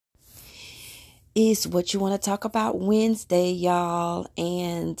Is What You Want to Talk About Wednesday, y'all.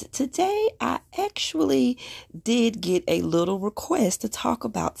 And today I actually did get a little request to talk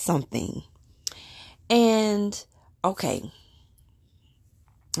about something. And okay,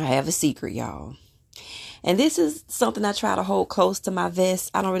 I have a secret, y'all. And this is something I try to hold close to my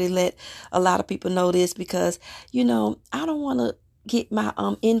vest. I don't really let a lot of people know this because, I don't want to get my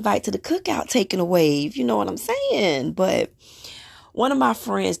invite to the cookout taken away, if you know what I'm saying. But one of my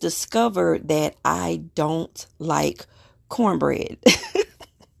friends discovered that I don't like cornbread.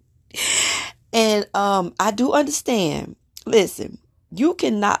 And I do understand. Listen, you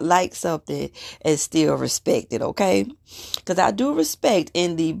cannot like something and still respect it, okay? Because I do respect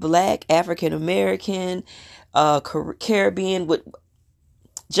in the Black African American, Caribbean, with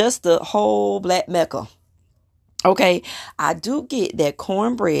just the whole Black Mecca. Okay, I do get that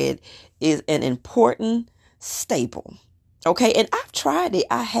cornbread is an important staple. Okay, and I've tried it.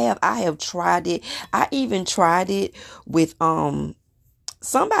 I have tried it. I even tried it with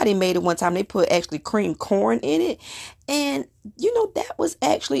somebody made it one time. They put actually cream corn in it. And that was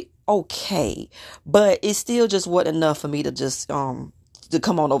actually okay. But it still just wasn't enough for me to just to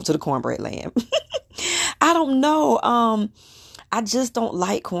come on over to the cornbread land. I don't know. I just don't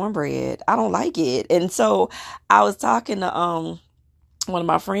like cornbread. I don't like it. And so I was talking to one of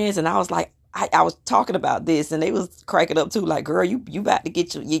my friends, and I was like, I was talking about this, and they was cracking up too, like, girl, you about to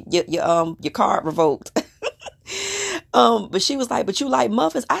get your card revoked. But she was like, but you like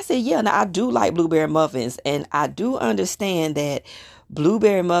muffins? I said, yeah, now I do like blueberry muffins, and I do understand that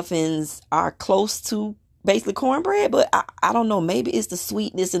blueberry muffins are close to basically cornbread, but I don't know, maybe it's the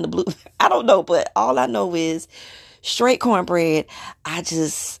sweetness in the blue. I don't know, but all I know is straight cornbread, I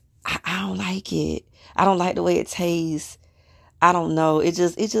don't like it. I don't like the way it tastes. I don't know. It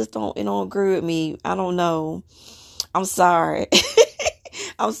don't agree with me. I don't know. I'm sorry.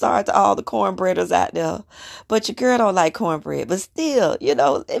 I'm sorry to all the cornbreaders out there. But your girl don't like cornbread. But still,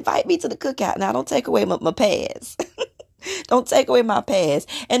 invite me to the cookout. Now, don't take away my pass. Don't take away my pass.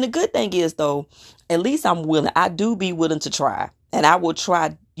 And the good thing is, though, at least I'm willing. I do be willing to try. And I will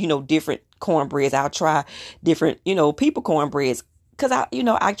try, different cornbreads. I'll try different, people cornbreads. Because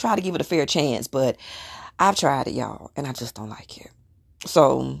I try to give it a fair chance. But I've tried it, y'all. And I just don't like it.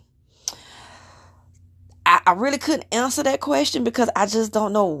 So I really couldn't answer that question because I just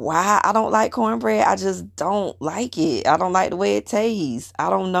don't know why I don't like cornbread. I just don't like it. I don't like the way it tastes.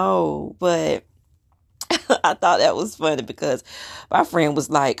 I don't know. But I thought that was funny because my friend was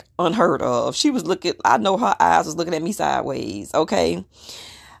like unheard of. She was looking, I know her eyes was looking at me sideways. Okay.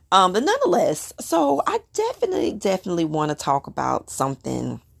 But nonetheless, so I definitely want to talk about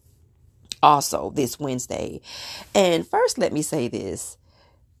something also this Wednesday. And first, let me say this.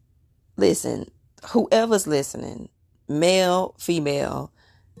 Listen, whoever's listening, male, female,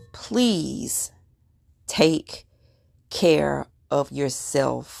 please take care of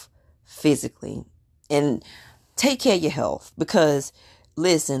yourself physically and take care of your health because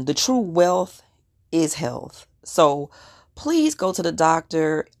listen, the true wealth is health. So please go to the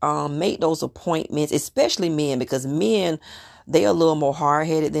doctor, make those appointments, especially men, because men, they are a little more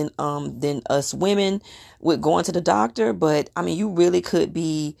hard-headed than us women with going to the doctor. But I mean, you really could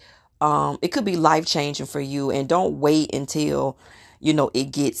be it could be life changing for you. And don't wait until,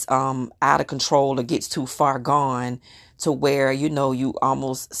 it gets out of control or gets too far gone to where, you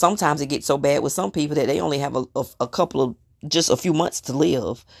almost, sometimes it gets so bad with some people that they only have a couple of, just a few months to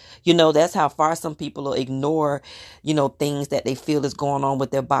live. That's how far some people will ignore, things that they feel is going on with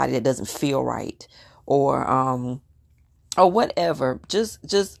their body that doesn't feel right, or whatever.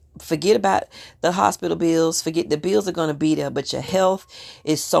 Just forget about the hospital bills. Forget the bills are going to be there, but your health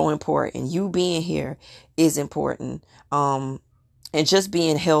is so important. You being here is important. And just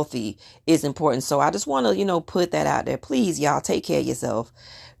being healthy is important. So I just want to, put that out there. Please, y'all, take care of yourself.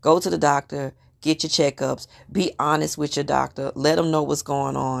 Go to the doctor, get your checkups, be honest with your doctor, let them know what's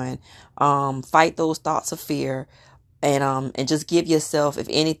going on. Fight those thoughts of fear, and just give yourself, if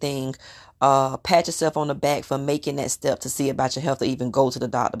anything, pat yourself on the back for making that step to see about your health or even go to the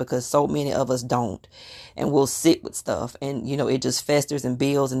doctor, because so many of us don't, and we'll sit with stuff, and it just festers and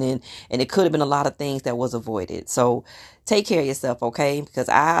builds, and it could have been a lot of things that was avoided. So take care of yourself, okay? Because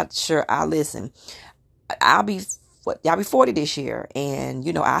I listen. I'll be 40 this year,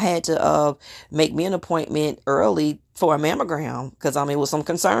 and I had to make me an appointment early for a mammogram because it was some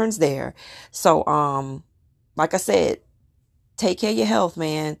concerns there. So like I said, take care of your health,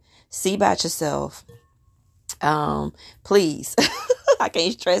 man. See about yourself. Please. I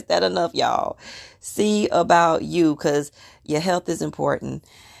can't stress that enough, y'all. See about you, because your health is important.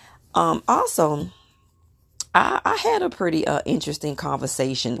 Also, I had a pretty interesting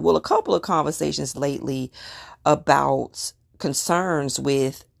conversation. Well, a couple of conversations lately about concerns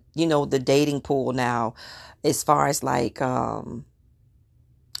with, the dating pool now, as far as like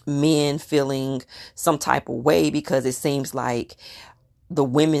men feeling some type of way because it seems like the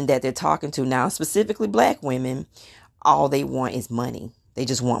women that they're talking to now, specifically black women, all they want is money. They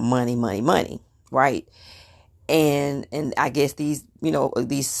just want money, money, money, right? And I guess these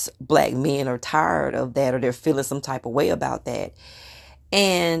black men are tired of that, or they're feeling some type of way about that.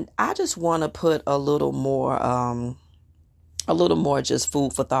 And I just want to put a little more just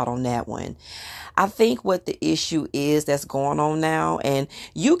food for thought on that one. I think what the issue is that's going on now, and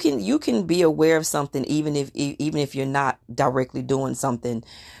you can be aware of something even if you're not directly doing something,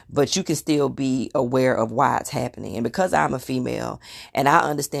 but you can still be aware of why it's happening. And because I'm a female and I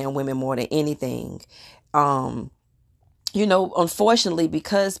understand women more than anything, unfortunately,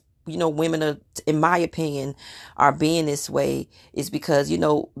 because women are, in my opinion, are being this way, is because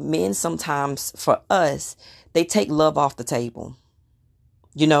men sometimes, for us, they take love off the table.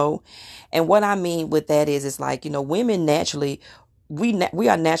 you know and what I mean with that is, it's like, women naturally, we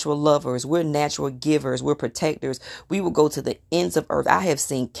are natural lovers, we're natural givers, we're protectors. We will go to the ends of earth. I have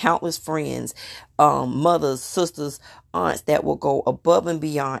seen countless friends, mothers, sisters, aunts that will go above and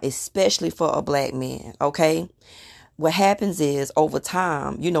beyond, especially for a black man. Okay, what happens is, over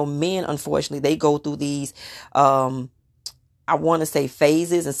time, men, unfortunately, they go through these I want to say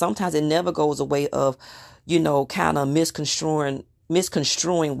phases, and sometimes it never goes away, of kind of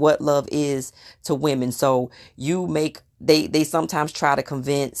misconstruing what love is to women. So they sometimes try to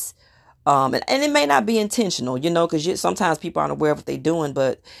convince, and it may not be intentional, because sometimes people aren't aware of what they're doing,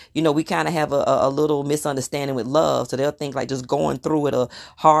 but we kind of have a little misunderstanding with love. So they'll think like just going through it, or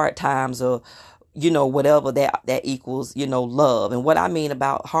hard times, or whatever that equals, love. And what I mean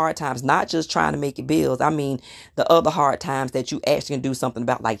about hard times, not just trying to make your bills. I mean the other hard times that you actually can do something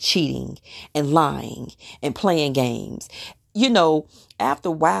about, like cheating and lying and playing games. After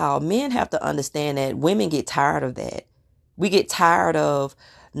a while, men have to understand that women get tired of that. We get tired of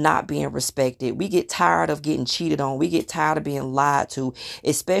not being respected. We get tired of getting cheated on. We get tired of being lied to,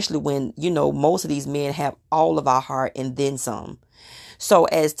 especially when, most of these men have all of our heart and then some. So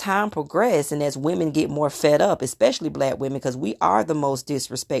as time progresses, and as women get more fed up, especially black women, because we are the most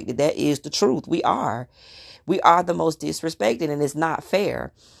disrespected. That is the truth. We are. We are the most disrespected, and it's not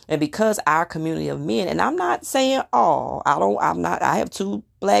fair. And because our community of men, and I'm not saying all, I have 2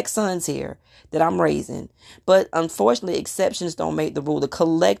 black sons here that I'm raising, but unfortunately exceptions don't make the rule. The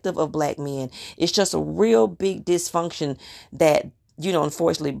collective of black men, it's just a real big dysfunction that,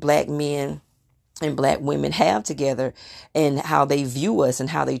 unfortunately, black men and black women have together, and how they view us and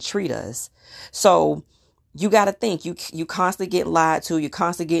how they treat us. So you got to think, you constantly get lied to, you're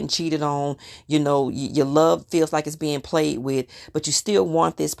constantly getting cheated on, your love feels like it's being played with, but you still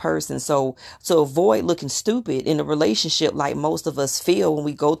want this person. So to avoid looking stupid in a relationship, like most of us feel when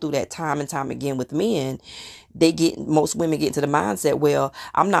we go through that time and time again with men, most women get into the mindset, well,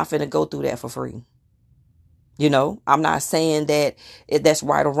 I'm not finna go through that for free. I'm not saying that that's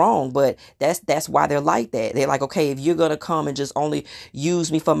right or wrong, but that's why they're like that. They're like, okay, if you're going to come and just only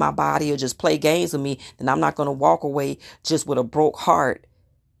use me for my body, or just play games with me, then I'm not going to walk away just with a broke heart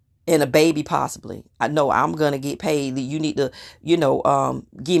and a baby, possibly. I know I'm going to get paid. You need to,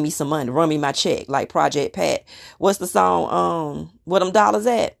 give me some money, run me my check, like Project Pat. What's the song? What them dollars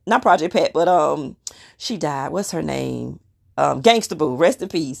at? Not Project Pat, but she died. What's her name? Gangsta Boo, rest in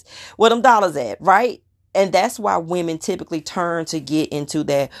peace. What them dollars at, right? And that's why women typically turn to get into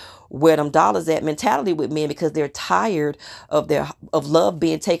that where them dollars at mentality with men, because they're tired of love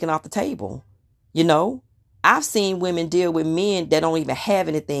being taken off the table. I've seen women deal with men that don't even have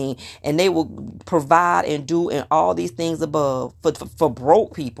anything, and they will provide and do and all these things above for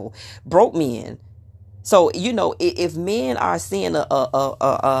broke people, broke men. So, if men are seeing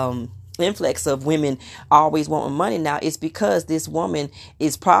a influx of women always wanting money now, it's because this woman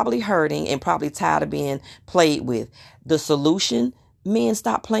is probably hurting and probably tired of being played with. The solution: men,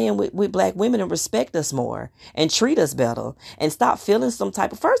 stop playing with black women and respect us more and treat us better, and stop feeling some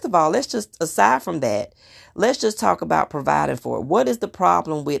type of, first of all, let's just, aside from that, let's just talk about providing for it. What is the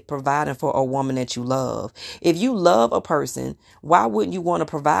problem with providing for a woman that you love? If you love a person, why wouldn't you want to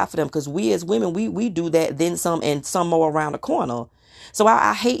provide for them? Because we as women, we do that, then some, and some more around the corner. So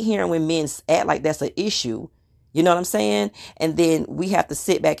I hate hearing when men act like that's an issue. You know what I'm saying? And then we have to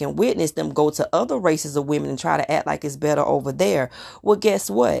sit back and witness them go to other races of women and try to act like it's better over there. Well, guess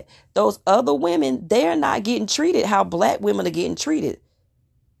what? Those other women, they're not getting treated how black women are getting treated.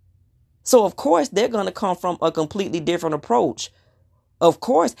 So, of course, they're going to come from a completely different approach. Of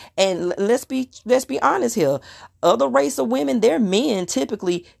course. And let's be honest here. Other race of women, their men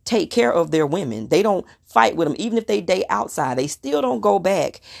typically take care of their women. They don't fight with them. Even if they date outside, they still don't go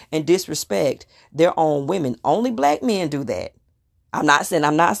back and disrespect their own women. Only black men do that. I'm not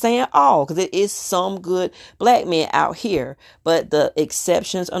saying all, because it is some good black men out here, but the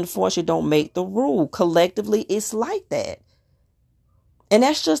exceptions unfortunately don't make the rule. Collectively, it's like that. And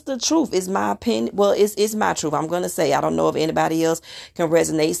that's just the truth. It's my opinion. Well, it's my truth. I'm going to say, I don't know if anybody else can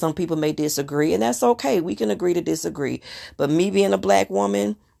resonate. Some people may disagree, and that's okay. We can agree to disagree. But me being a black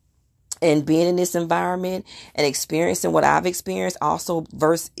woman and being in this environment and experiencing what I've experienced, also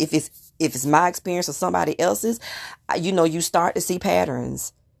versus if it's my experience or somebody else's, you start to see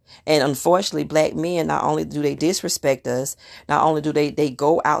patterns. And unfortunately, black men, not only do they disrespect us, not only do they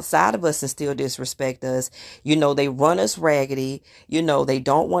go outside of us and still disrespect us, they run us raggedy, they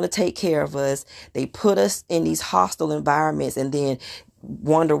don't want to take care of us. They put us in these hostile environments and then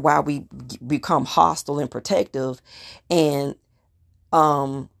wonder why we become hostile and protective. And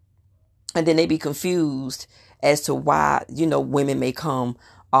then they be confused as to why, women may come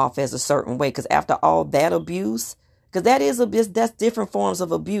off as a certain way. Because after all that abuse, because that's different forms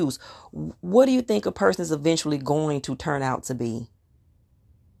of abuse. What do you think a person is eventually going to turn out to be?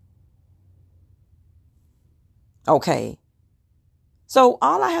 Okay. So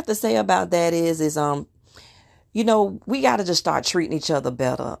all I have to say about that is we got to just start treating each other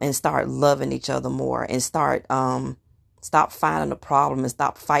better and start loving each other more and stop finding a problem and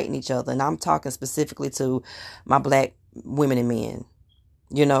stop fighting each other. And I'm talking specifically to my black women and men,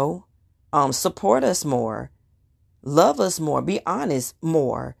 support us more. Love us more. Be honest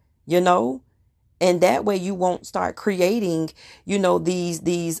more, and that way you won't start creating,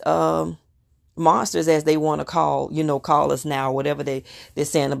 these monsters, as they want to call us now, whatever they're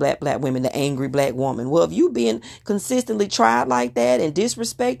saying, the black women, the angry black woman. Well, if you being consistently tried like that and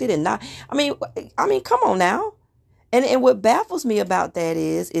disrespected and not, I mean, come on now. And what baffles me about that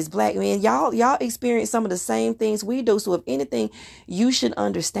is black men, y'all experience some of the same things we do. So if anything, you should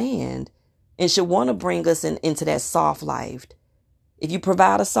understand and should want to bring us into that soft life. If you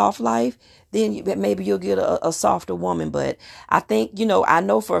provide a soft life, then maybe you'll get a softer woman. But I think, I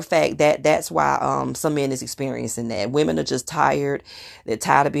know for a fact that that's why some men is experiencing that. Women are just tired. They're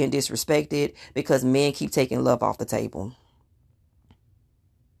tired of being disrespected because men keep taking love off the table.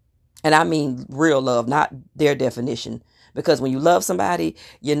 And I mean real love, not their definition. Because when you love somebody,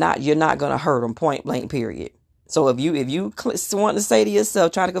 you're not going to hurt them, point blank, period. So if you want to say to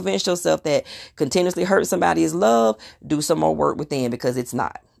yourself, try to convince yourself that continuously hurt somebody is love, do some more work within, because it's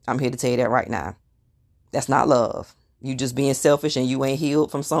not. I'm here to tell you that right now. That's not love. You just being selfish and you ain't healed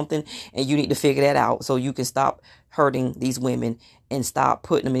from something, and you need to figure that out so you can stop hurting these women and stop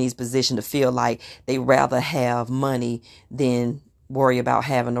putting them in these positions to feel like they rather have money than worry about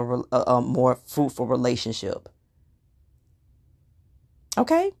having a more fruitful relationship.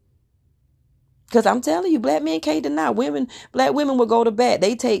 Okay? Because I'm telling you, black men can't deny black women will go to bat.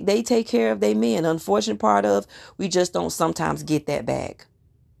 They take care of their men. Unfortunate part of, we just don't sometimes get that back.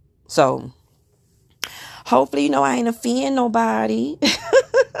 So hopefully, I ain't offend nobody.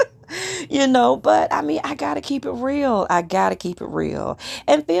 But I mean, I got to keep it real.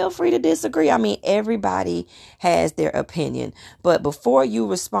 And feel free to disagree. I mean, everybody has their opinion. But before you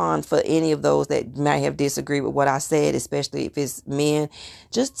respond for any of those that might have disagreed with what I said, especially if it's men,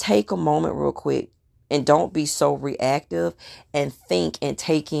 just take a moment real quick and don't be so reactive and think and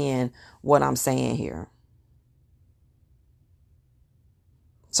take in what I'm saying here.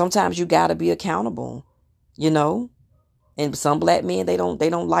 Sometimes you got to be accountable, And some black men, they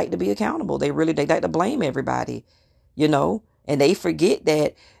don't like to be accountable. They like to blame everybody, and they forget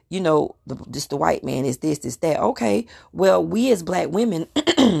that, just the white man is this, that. Okay, well, we as black women,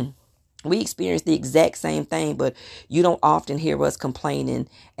 we experience the exact same thing, but you don't often hear us complaining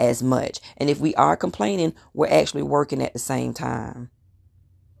as much. And if we are complaining, we're actually working at the same time.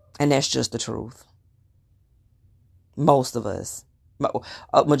 And that's just the truth. Most of us,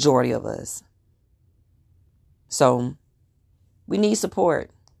 a majority of us. So we need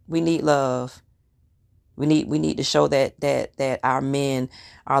support. We need love. We need to show that our men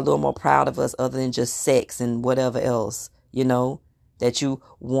are a little more proud of us, other than just sex and whatever else, that you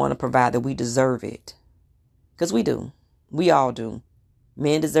want to provide, that we deserve it. Because we do. We all do.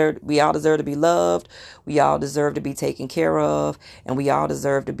 We all deserve to be loved. We all deserve to be taken care of. And we all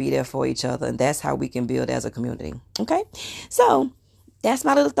deserve to be there for each other. And that's how we can build as a community. Okay? So that's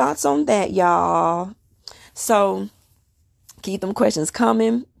my little thoughts on that, y'all. So keep them questions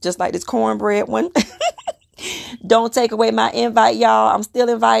coming, just like this cornbread one. Don't take away my invite, y'all. I'm still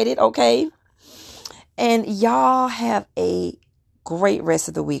invited, okay? And y'all have a great rest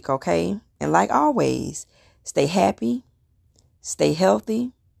of the week, okay? And like always, stay happy, stay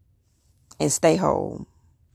healthy, and stay whole.